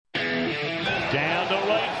Down the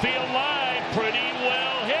right field line, pretty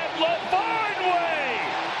well hit. LaVarn way!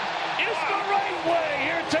 It's the right way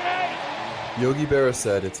here tonight. Yogi Berra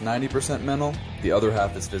said it's 90% mental, the other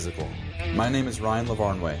half is physical. My name is Ryan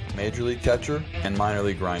LaVarnway, Major League catcher and minor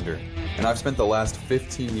league grinder, and I've spent the last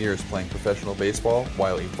 15 years playing professional baseball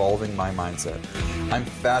while evolving my mindset. I'm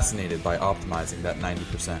fascinated by optimizing that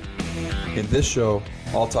 90%. In this show,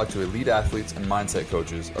 I'll talk to elite athletes and mindset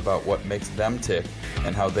coaches about what makes them tick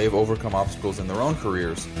and how they've overcome obstacles in their own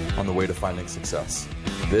careers on the way to finding success.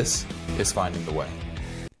 This is Finding the Way.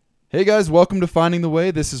 Hey guys, welcome to Finding the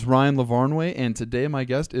Way. This is Ryan LaVarnway, and today my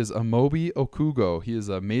guest is Amobi Okugo. He is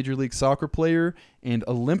a Major League Soccer player and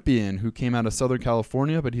Olympian who came out of Southern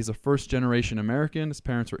California, but he's a first-generation American. His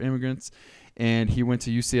parents were immigrants, and he went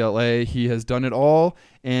to UCLA. He has done it all,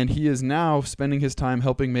 and he is now spending his time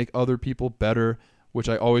helping make other people better, which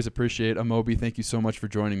I always appreciate. Amobi, thank you so much for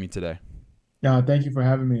joining me today. Yeah, thank you for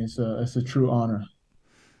having me. It's a true honor.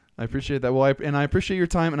 I appreciate that. Well, I appreciate your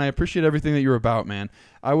time, and I appreciate everything that you're about, man.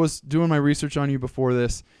 I was doing my research on you before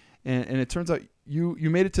this, and it turns out you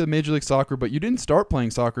made it to Major League Soccer, but you didn't start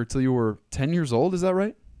playing soccer until you were 10 years old. Is that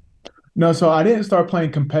right? No, so I didn't start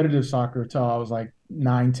playing competitive soccer until I was like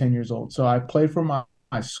 9, 10 years old. So I played for my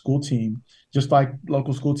school team, just like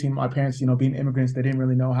local school team. My parents, being immigrants, they didn't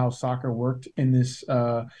really know how soccer worked in this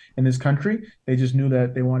country. They just knew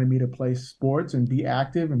that they wanted me to play sports and be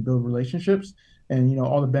active and build relationships. And,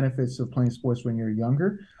 all the benefits of playing sports when you're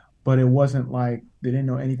younger. But it wasn't like they didn't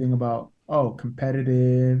know anything about,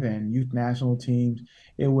 competitive and youth national teams.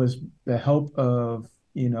 It was the help of,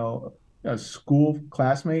 a school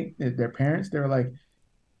classmate, their parents. They were like,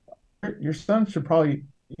 your son should probably,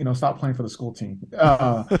 stop playing for the school team.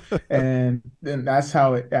 And then that's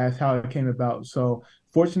how it came about. So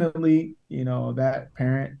fortunately, that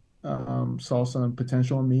parent saw some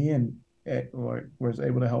potential in me and or was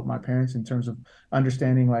able to help my parents in terms of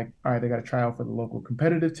understanding, like, all right, they got to try out for the local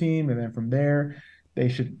competitive team, and then from there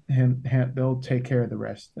they'll take care of the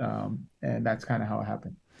rest, and that's kind of how it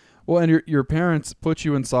happened. Well, and your parents put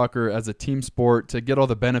you in soccer as a team sport to get all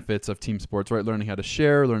the benefits of team sports, right? Learning how to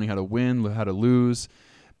share, learning how to win, how to lose,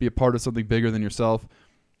 be a part of something bigger than yourself.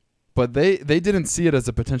 But they didn't see it as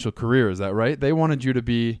a potential career, is that right? They wanted you to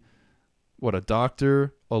be a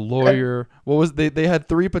doctor, a lawyer. What was they had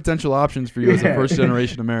 3 potential options for you as a first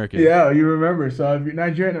generation American. Yeah, you remember. So if you're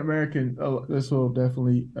Nigerian American, this will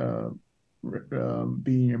definitely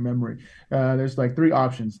be in your memory. There's like 3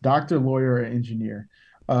 options: doctor, lawyer, or engineer.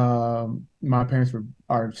 My parents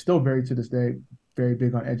are still very, to this day, very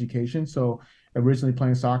big on education. So originally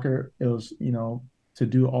playing soccer, it was, to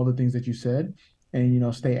do all the things that you said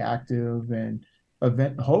and, stay active and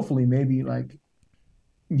hopefully maybe like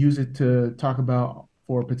use it to talk about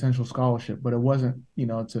for a potential scholarship, but it wasn't,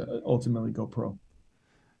 to ultimately go pro.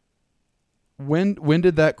 When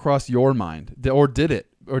did that cross your mind, or did it,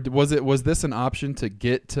 or was this an option to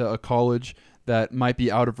get to a college that might be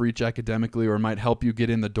out of reach academically or might help you get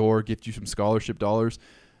in the door, get you some scholarship dollars?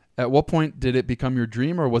 At what point did it become your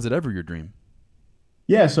dream, or was it ever your dream?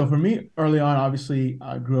 Yeah, so for me, early on, obviously,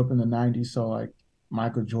 I grew up in the 90s, so like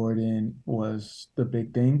Michael Jordan was the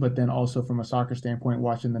big thing. But then also from a soccer standpoint,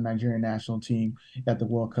 watching the Nigerian national team at the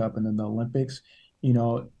World Cup and then the Olympics,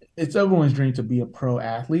 it's everyone's dream to be a pro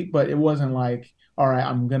athlete, but it wasn't like, all right,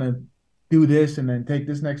 I'm going to do this and then take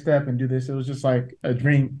this next step and do this. It was just like a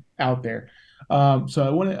dream out there.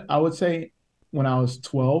 So I would say when I was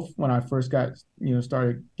 12, when I first got,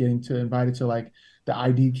 started getting invited to like the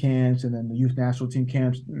ID camps and then the youth national team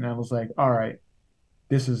camps, and I was like, all right,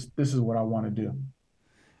 this is what I want to do.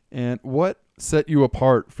 And what set you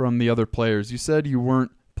apart from the other players? You said you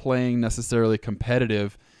weren't playing necessarily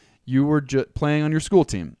competitive. You were just playing on your school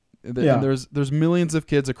team. Yeah. And there's millions of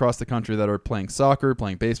kids across the country that are playing soccer,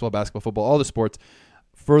 playing baseball, basketball, football, all the sports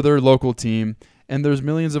for their local team. And there's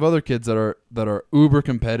millions of other kids that are uber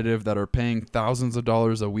competitive, that are paying thousands of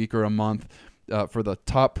dollars a week or a month for the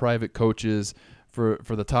top private coaches, for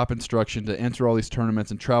the top instruction to enter all these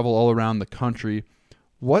tournaments and travel all around the country.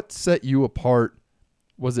 What set you apart?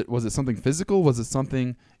 Was it something physical? Was it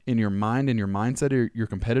something in your mind, in your mindset, or your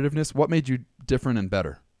competitiveness? What made you different and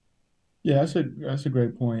better? Yeah, that's a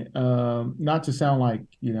great point. Not to sound like,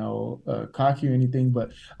 cocky or anything,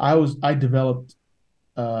 but I developed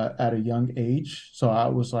at a young age, so I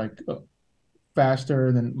was like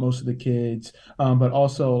faster than most of the kids, but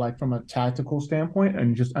also like from a tactical standpoint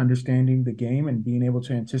and just understanding the game and being able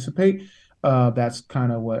to anticipate. That's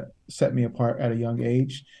kind of what set me apart at a young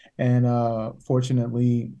age. And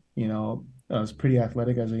fortunately, I was pretty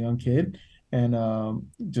athletic as a young kid, and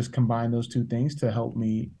just combine those 2 things to help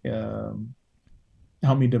me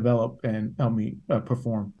develop and help me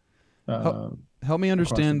perform. Help, uh, help me across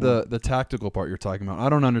the understand board. the tactical part you're talking about. I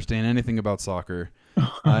don't understand anything about soccer.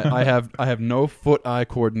 I have no foot-eye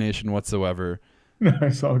coordination whatsoever. No,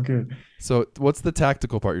 it's all good. So what's the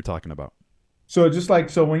tactical part you're talking about? So just like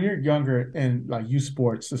so when you're younger in like youth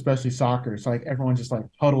sports, especially soccer, it's like everyone just like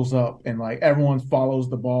huddles up and like everyone follows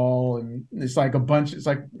the ball and it's like a bunch, it's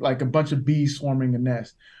like a bunch of bees swarming a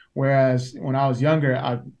nest. Whereas when I was younger,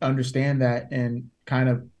 I understand that and kind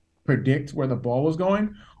of predict where the ball was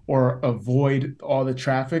going or avoid all the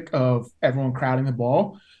traffic of everyone crowding the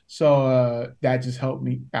ball. So that just helped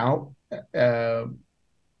me out uh,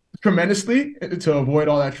 tremendously to avoid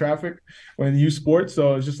all that traffic when you sports.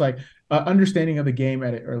 So it's just like understanding of the game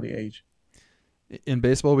at an early age. In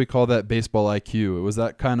baseball, we call that baseball IQ. Was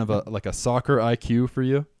that kind of a like a soccer IQ for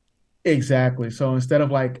you? Exactly. So instead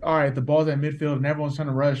of like, all right, the ball's at midfield and everyone's trying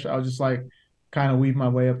to rush, I was just like kind of weave my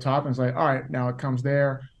way up top and it's like, all right, now it comes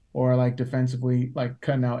there, or like defensively, like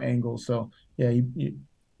cutting out angles. So yeah,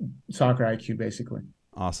 soccer IQ basically.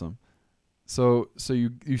 Awesome. So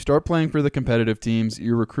you start playing for the competitive teams.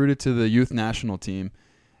 You're recruited to the youth national team,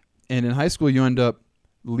 and in high school you end up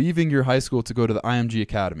leaving your high school to go to the IMG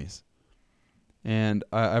academies. And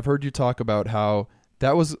I've heard you talk about how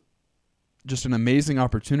that was just an amazing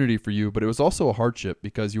opportunity for you, but it was also a hardship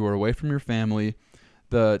because you were away from your family.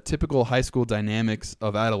 The typical high school dynamics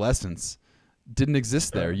of adolescence didn't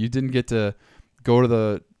exist there. You didn't get to go to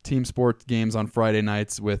the team sport games on Friday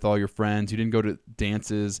nights with all your friends. You didn't go to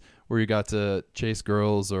dances where you got to chase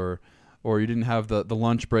girls, or you didn't have the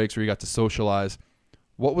lunch breaks where you got to socialize.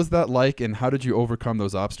 What was that like, and how did you overcome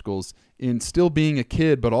those obstacles in still being a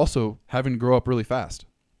kid but also having to grow up really fast?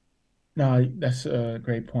 No, that's a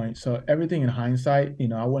great point. So everything in hindsight,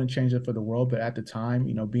 I wouldn't change it for the world, but at the time,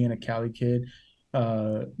 being a Cali kid,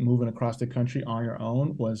 moving across the country on your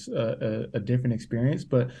own was a different experience.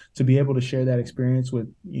 But to be able to share that experience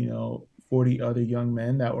with, 40 other young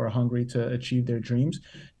men that were hungry to achieve their dreams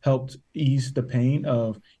helped ease the pain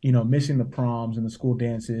of, missing the proms and the school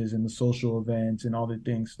dances and the social events and all the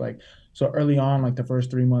things like, so early on, like the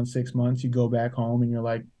first 3 months, 6 months, you go back home and you're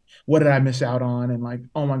like, what did I miss out on? And like,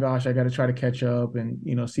 oh my gosh, I got to try to catch up and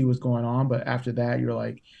see what's going on. But after that, you're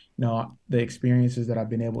like, the experiences that I've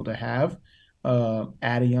been able to have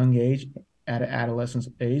at a young age, at an adolescence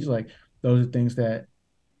age, like those are things that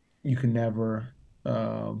you can never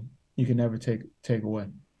take away.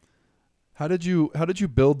 How did you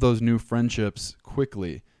build those new friendships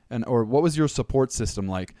quickly, and or what was your support system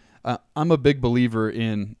like? I'm a big believer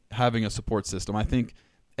in having a support system. I think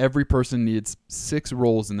every person needs 6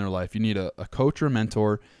 roles in their life. You need a coach or a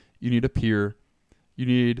mentor. You need a peer. You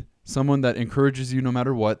need someone that encourages you no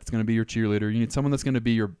matter what. It's going to be your cheerleader. You need someone that's going to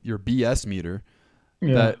be your BS meter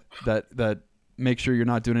Yeah. that makes sure you're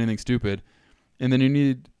not doing anything stupid. And then you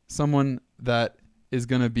need someone that is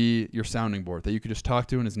going to be your sounding board that you could just talk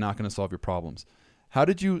to and is not going to solve your problems. How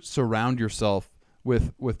did you surround yourself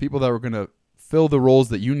with people that were going to fill the roles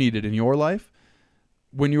that you needed in your life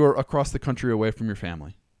when you were across the country away from your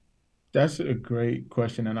family? That's a great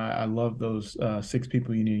question, and I love those 6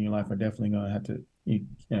 people you need in your life. I'm definitely gonna have to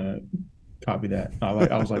uh, copy that. I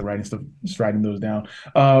was like writing stuff, just writing those down.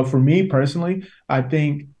 For me personally, I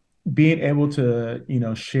think being able to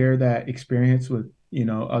share that experience with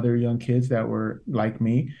other young kids that were like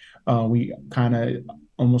me, we kind of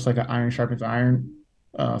almost like an iron sharpens iron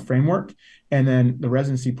framework. And then the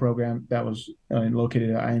residency program that was located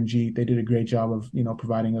at IMG, they did a great job of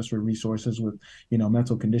providing us with resources with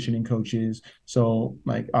mental conditioning coaches. So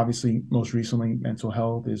like obviously most recently mental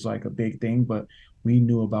health is like a big thing, but we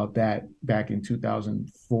knew about that back in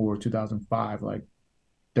 2004, 2005, like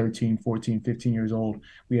 13, 14, 15 years old.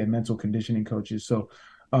 We had mental conditioning coaches. So,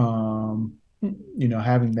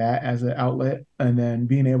 having that as an outlet and then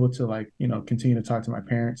being able to like, continue to talk to my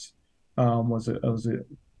parents was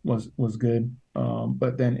good.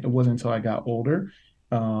 But then it wasn't until I got older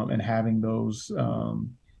and having those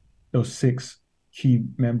 6 key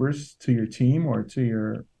members to your team or to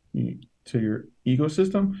your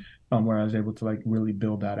ecosystem, where I was able to like really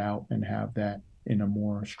build that out and have that in a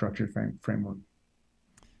more structured framework.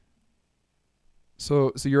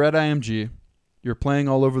 So you're at IMG. You're playing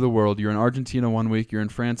all over the world. You're in Argentina one week. You're in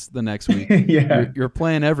France the next week. You're Yeah. you're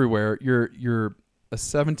playing everywhere. You're a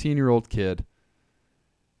 17-year-old kid,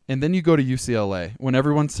 and then you go to UCLA when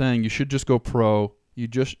everyone's saying you should just go pro. You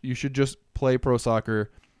should just play pro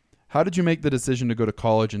soccer. How did you make the decision to go to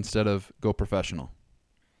college instead of go professional?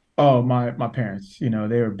 Oh, my parents, they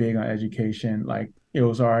were big on education. Like it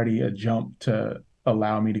was already a jump to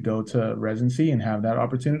allow me to go to residency and have that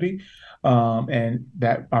opportunity. And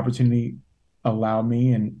that opportunity allowed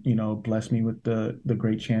me and, blessed me with the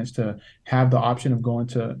great chance to have the option of going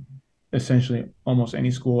to essentially almost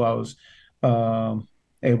any school I was um,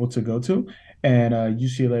 able to go to. And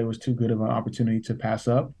UCLA was too good of an opportunity to pass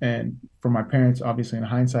up. And for my parents, obviously, in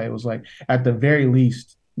hindsight, it was like, at the very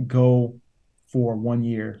least, go for 1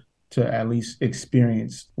 year to at least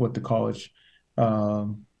experience what the college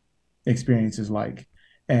um, experience is like.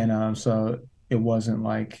 And so it wasn't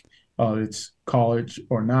like, oh, it's college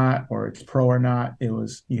or not, or it's pro or not. It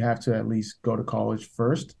was, you have to at least go to college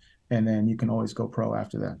first, and then you can always go pro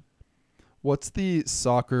after that. What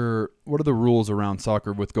are the rules around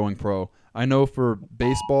soccer with going pro? I know for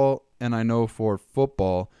baseball and I know for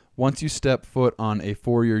football, once you step foot on a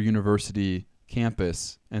 4-year university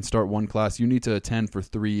campus and start one class, you need to attend for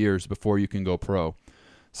 3 years before you can go pro.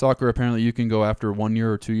 Soccer, apparently you can go after 1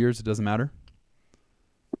 year or 2 years. It doesn't matter.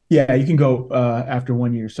 Yeah, you can go after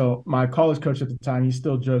 1 year. So my college coach at the time, he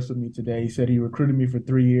still jokes with me today. He said he recruited me for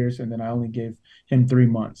 3 years, and then I only gave him 3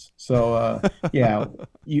 months. So yeah,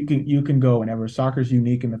 you can go whenever. Soccer's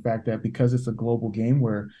unique in the fact that because it's a global game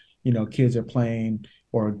where kids are playing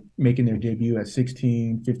or making their debut at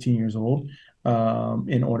 16, 15 years old.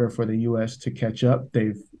 In order for the U.S. to catch up,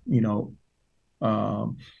 they've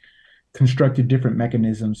um, constructed different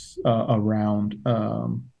mechanisms around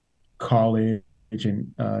college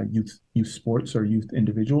and youth sports or youth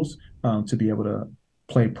individuals to be able to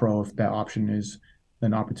play pro if that option is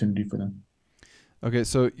an opportunity for them. Okay,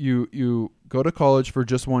 so you go to college for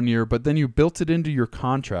just 1 year, but then you built it into your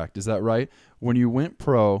contract. Is that right? When you went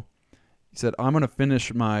pro, you said, I'm going to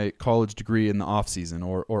finish my college degree in the off season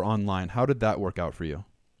or online. How did that work out for you?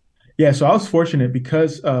 Yeah, so I was fortunate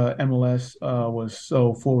because MLS was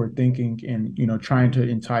so forward thinking and trying to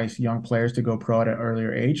entice young players to go pro at an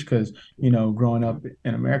earlier age. Because growing up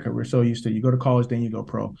in America, we're so used to, you go to college, then you go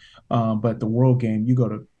pro. But the world game, you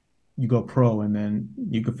go pro, and then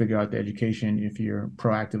you can figure out the education if you're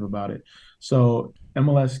proactive about it. So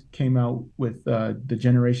MLS came out with the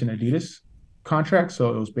Generation Adidas contract.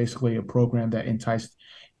 So it was basically a program that enticed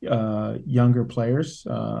younger players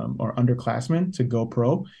or underclassmen to go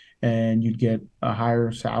pro, and you'd get a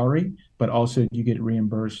higher salary, but also you get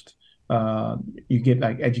reimbursed. You get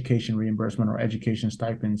like education reimbursement or education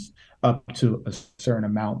stipends up to a certain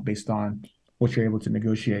amount based on what you're able to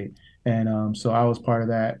negotiate. And so I was part of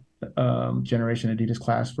that Generation Adidas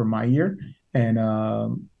class for my year, and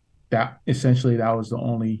that was the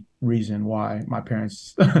only reason why my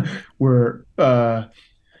parents were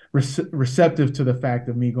receptive to the fact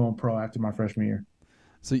of me going pro after my freshman year.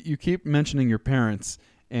 So you keep mentioning your parents,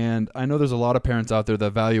 and I know there's a lot of parents out there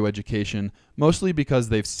that value education, mostly because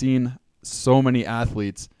they've seen so many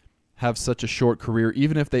athletes have such a short career,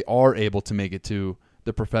 even if they are able to make it to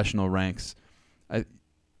the professional ranks.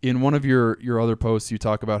 In one of your other posts, you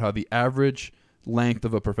talk about how the average length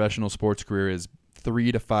of a professional sports career is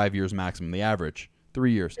 3 to 5 years maximum. The average,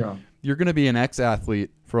 3 years. Yeah. You're going to be an ex-athlete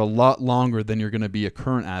for a lot longer than you're going to be a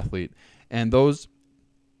current athlete. And those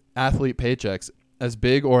athlete paychecks, as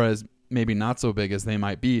big or as maybe not so big as they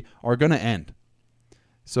might be, are going to end.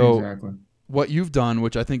 So Exactly. what you've done,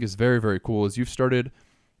 which I think is very, very cool, is you've started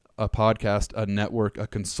a podcast, a network, a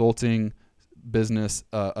consulting business,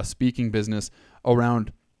 a speaking business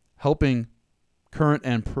around helping current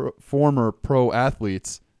and former pro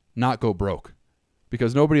athletes not go broke,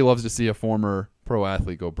 because nobody loves to see a former pro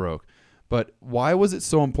athlete go broke. But why was it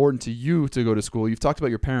so important to you to go to school? You've talked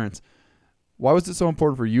about your parents. Why was it so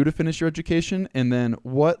important for you to finish your education? And then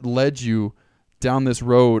what led you down this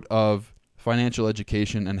road of financial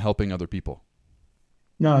education and helping other people?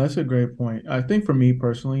 No, that's a great point. I think for me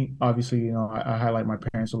personally, obviously, I highlight my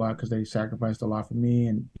parents a lot because they sacrificed a lot for me,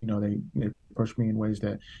 and they pushed me in ways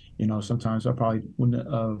that sometimes I probably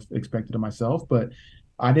wouldn't have expected of myself. But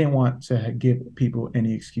I didn't want to give people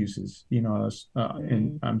any excuses,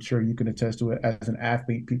 and I'm sure you can attest to it. As an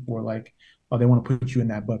athlete, people were like, "Oh, they want to put you in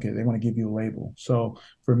that bucket. They want to give you a label." So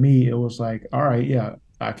for me, it was like, "All right, yeah,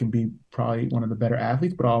 I can be probably one of the better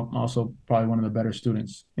athletes, but I'm also probably one of the better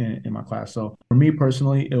students in my class." So for me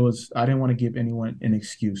personally, I didn't want to give anyone an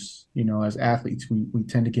excuse. As athletes, we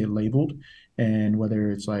tend to get labeled, and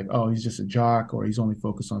whether it's like, oh, he's just a jock or he's only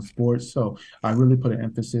focused on sports. So I really put an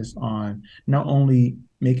emphasis on not only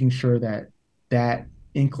making sure that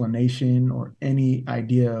inclination or any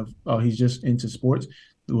idea of, oh, he's just into sports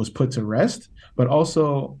was put to rest, but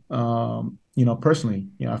also personally,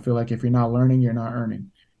 I feel like if you're not learning, you're not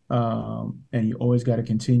earning. And you always got to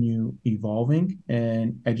continue evolving,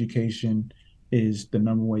 and education is the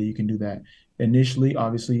number way you can do that. Initially,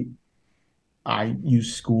 obviously, I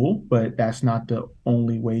use school, but that's not the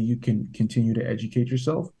only way you can continue to educate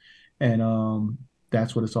yourself. And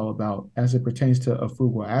that's what it's all about. As it pertains to a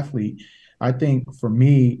frugal athlete, I think for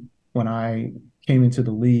me, when I came into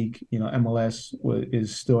the league, MLS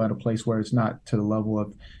is still at a place where it's not to the level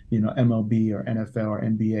of, MLB or NFL or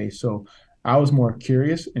NBA. So I was more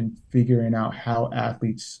curious in figuring out how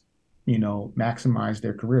athletes, maximize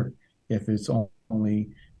their career. If it's only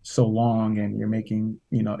so long and you're making,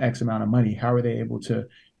 X amount of money, how are they able to,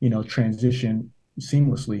 transition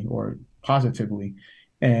seamlessly or positively?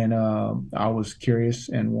 And I was curious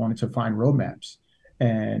and wanted to find roadmaps.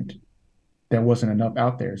 And there wasn't enough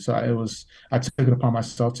out there. So I took it upon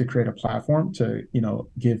myself to create a platform to,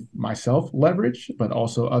 give myself leverage, but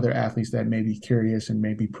also other athletes that may be curious and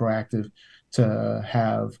may be proactive to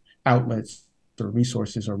have outlets or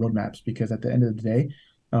resources or roadmaps. Because at the end of the day,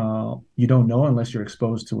 you don't know unless you're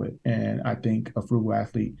exposed to it. And I think a frugal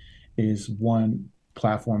athlete is one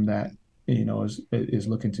platform that, is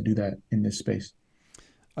looking to do that in this space.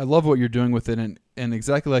 I love what you're doing with it, and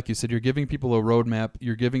exactly like you said, you're giving people a roadmap.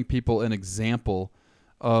 You're giving people an example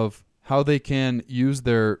of how they can use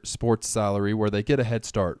their sports salary where they get a head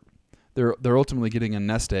start. They're ultimately getting a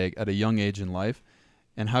nest egg at a young age in life,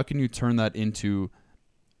 and how can you turn that into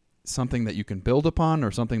something that you can build upon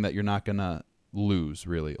or something that you're not going to lose,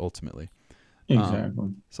 really, ultimately.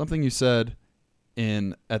 Exactly. Something you said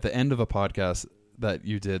at the end of a podcast that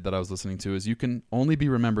you did that I was listening to is you can only be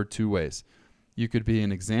remembered two ways. You could be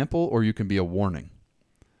an example or you can be a warning.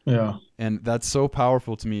 Yeah. And that's so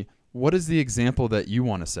powerful to me. What is the example that you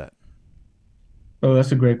want to set? Oh,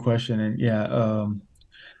 that's a great question. And yeah,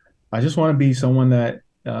 I just want to be someone that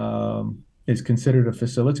is considered a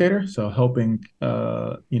facilitator. So helping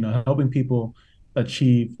people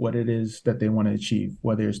achieve what it is that they want to achieve,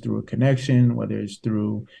 whether it's through a connection, whether it's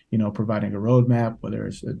through, providing a roadmap, whether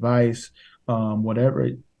it's advice, whatever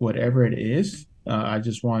it is. I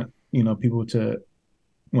just want, people to,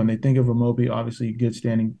 when they think of Amobi, obviously good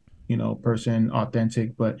standing, person,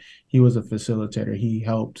 authentic, but he was a facilitator. He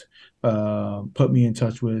helped put me in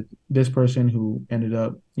touch with this person who ended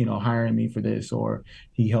up, hiring me for this, or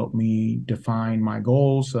he helped me define my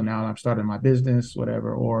goals. So now I'm starting my business,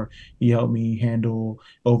 whatever, or he helped me handle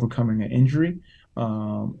overcoming an injury.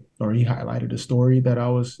 Or he highlighted a story that I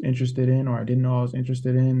was interested in, or I didn't know I was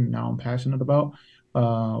interested in. Now I'm passionate about.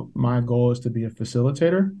 My goal is to be a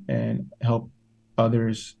facilitator and help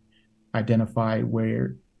others identify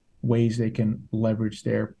where ways they can leverage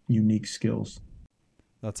their unique skills.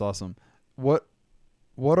 That's awesome. What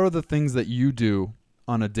what are the things that you do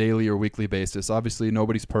on a daily or weekly basis? Obviously,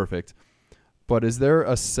 nobody's perfect, but is there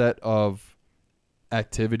a set of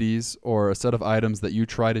activities or a set of items that you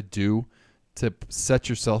try to do to set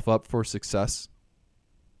yourself up for success?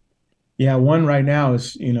 Yeah, one right now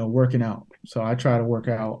is, working out. So I try to work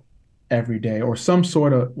out every day or some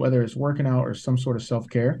sort of, whether it's working out or some sort of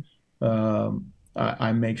self-care.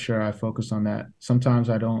 I make sure I focus on that. Sometimes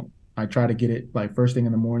I don't, I try to get it like first thing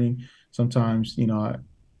in the morning. Sometimes,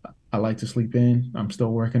 I like to sleep in. I'm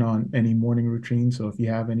still working on any morning routine. So if you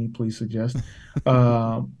have any, please suggest.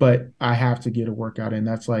 But I have to get a workout in.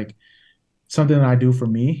 That's like something that I do for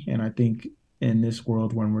me. And I think in this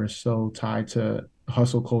world when we're so tied to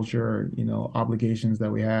hustle culture, obligations that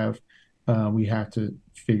we have to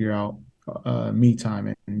figure out me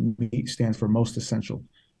time, and me stands for most essential.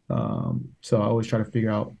 So I always try to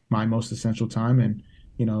figure out my most essential time and,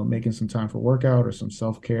 making some time for workout or some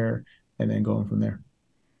self-care and then going from there.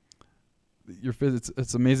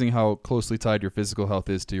 It's amazing how closely tied your physical health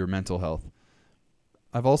is to your mental health.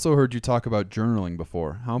 I've also heard you talk about journaling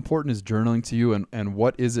before. How important is journaling to you, and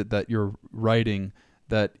what is it that you're writing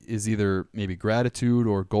that is either maybe gratitude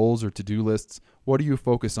or goals or to-do lists? What do you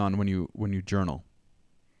focus on when you journal?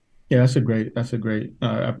 Yeah, that's a great.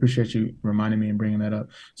 I appreciate you reminding me and bringing that up.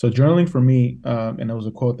 So journaling for me, and it was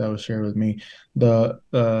a quote that was shared with me. The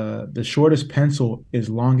shortest pencil is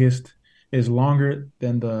longer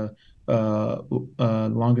than the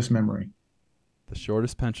longest memory. The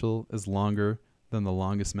shortest pencil is longer than the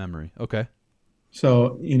longest memory. Okay.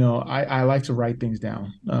 So, I like to write things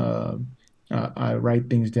down. I write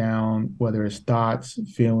things down, whether it's thoughts,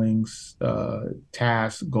 feelings,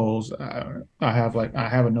 tasks, goals. I have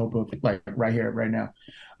a notebook like right here, right now.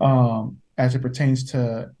 As it pertains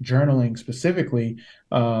to journaling specifically,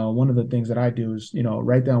 one of the things that I do is,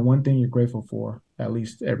 write down one thing you're grateful for at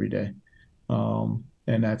least every day.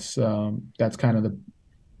 And that's kind of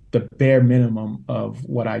the bare minimum of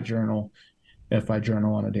what I journal if I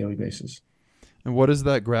journal on a daily basis. And what does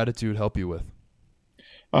that gratitude help you with?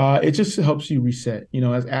 It just helps you reset.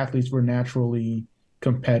 As athletes, we're naturally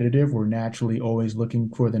competitive. We're naturally always looking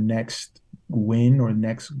for the next win or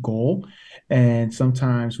next goal. And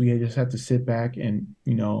sometimes we just have to sit back and,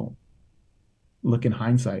 look in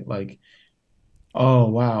hindsight. Like Oh,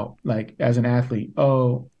 wow. Like as an athlete,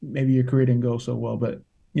 oh, maybe your career didn't go so well, but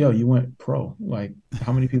yo, you went pro. Like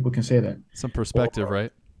how many people can say that? Some perspective, Or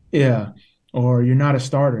right? yeah, or you're not a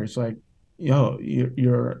starter. It's like, yo,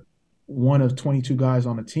 you're one of 22 guys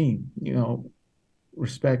on the team.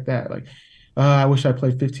 Respect that. Like, I wish I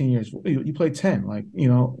played 15 years. You played 10. Like,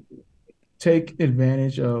 take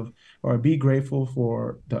advantage of or be grateful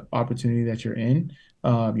for the opportunity that you're in.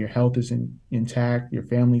 Your health is intact, your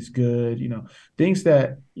family's good, things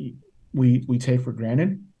that we take for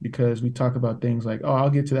granted because we talk about things like, oh, I'll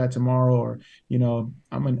get to that tomorrow, or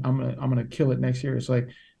I'm gonna kill it next year. It's like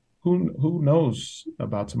who knows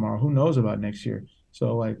about tomorrow? Who knows about next year?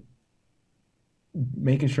 So like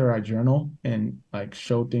making sure I journal and like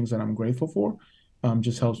show things that I'm grateful for,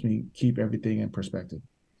 just helps me keep everything in perspective.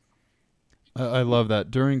 I love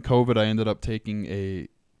that. During COVID, I ended up taking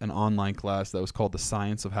an online class that was called The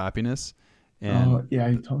Science of Happiness, and Oh yeah,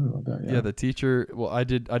 you told me about that. yeah, Yeah. the teacher. Well, I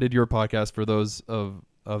did your podcast for those of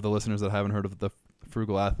the listeners that haven't heard of the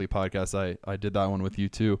Frugal Athlete podcast. I did that one with you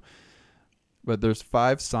too. But there's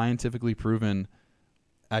 5 scientifically proven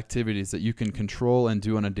activities that you can control and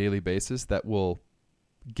do on a daily basis that will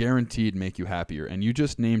guaranteed make you happier. And you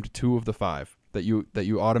just named 2 of the 5 that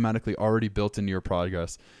you automatically already built into your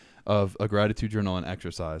progress of a gratitude journal and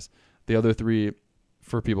exercise. The other 3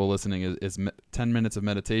 for people listening is 10 minutes of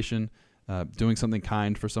meditation, doing something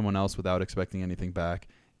kind for someone else without expecting anything back,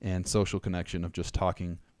 and social connection of just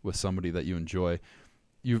talking with somebody that you enjoy.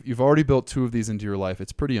 You've already built 2 of these into your life.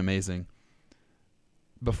 It's pretty amazing.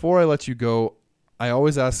 Before I let you go, I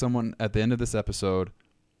always ask someone at the end of this episode,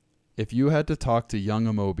 if you had to talk to young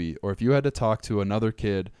Amobi, or if you had to talk to another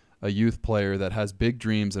kid, a youth player that has big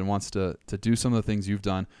dreams and wants to do some of the things you've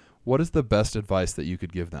done, what is the best advice that you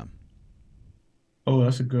could give them? Oh,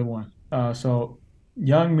 that's a good one. So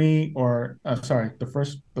young me, or sorry,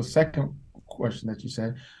 the second question that you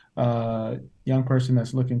said, uh, young person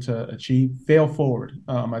that's looking to achieve, fail forward.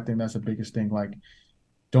 I think that's the biggest thing. Like,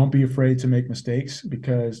 don't be afraid to make mistakes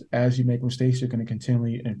because as you make mistakes, you're going to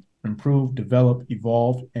continually improve, develop,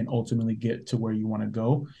 evolve, and ultimately get to where you want to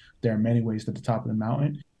go. There are many ways to the top of the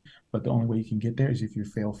mountain, but the only way you can get there is if you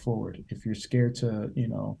fail forward. If you're scared to,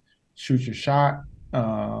 shoot your shot,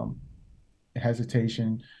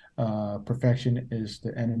 hesitation, perfection is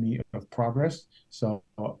the enemy of progress. So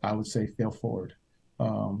I would say fail forward.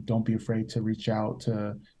 Don't be afraid to reach out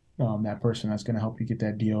to that person that's going to help you get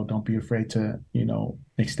that deal. Don't be afraid to,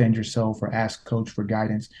 extend yourself or ask coach for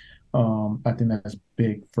guidance. I think that's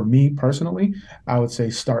big for me personally. I would say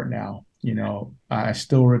start now. I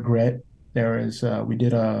still regret we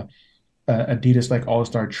did a Adidas like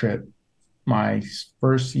all-star trip my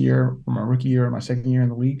first year, or my rookie year, or my second year in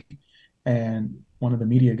the league, and one of the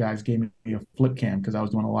media guys gave me a flip cam because I was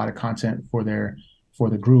doing a lot of content for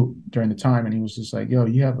the group during the time, and he was just like, "Yo,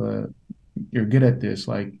 you're good at this.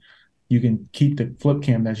 Like, you can keep the flip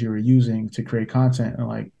cam that you were using to create content and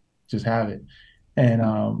like just have it." And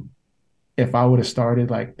if I would have started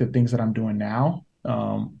like the things that I'm doing now,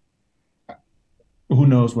 who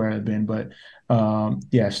knows where I've been, but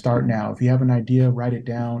yeah, start now. If you have an idea, write it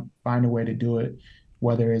down, find a way to do it,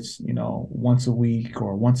 whether it's, once a week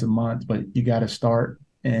or once a month, but you got to start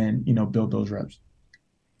and, build those reps.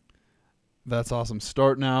 That's awesome.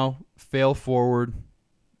 Start now, fail forward,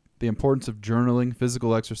 the importance of journaling,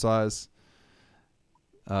 physical exercise,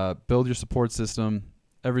 build your support system.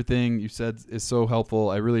 Everything you said is so helpful.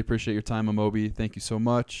 I really appreciate your time, Amobi. Thank you so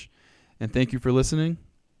much. And thank you for listening.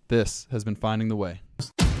 This has been Finding the Way.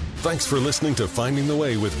 Thanks for listening to Finding the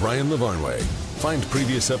Way with Ryan Lavarnway. Find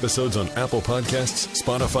previous episodes on Apple Podcasts,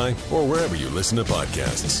 Spotify, or wherever you listen to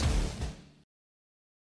podcasts.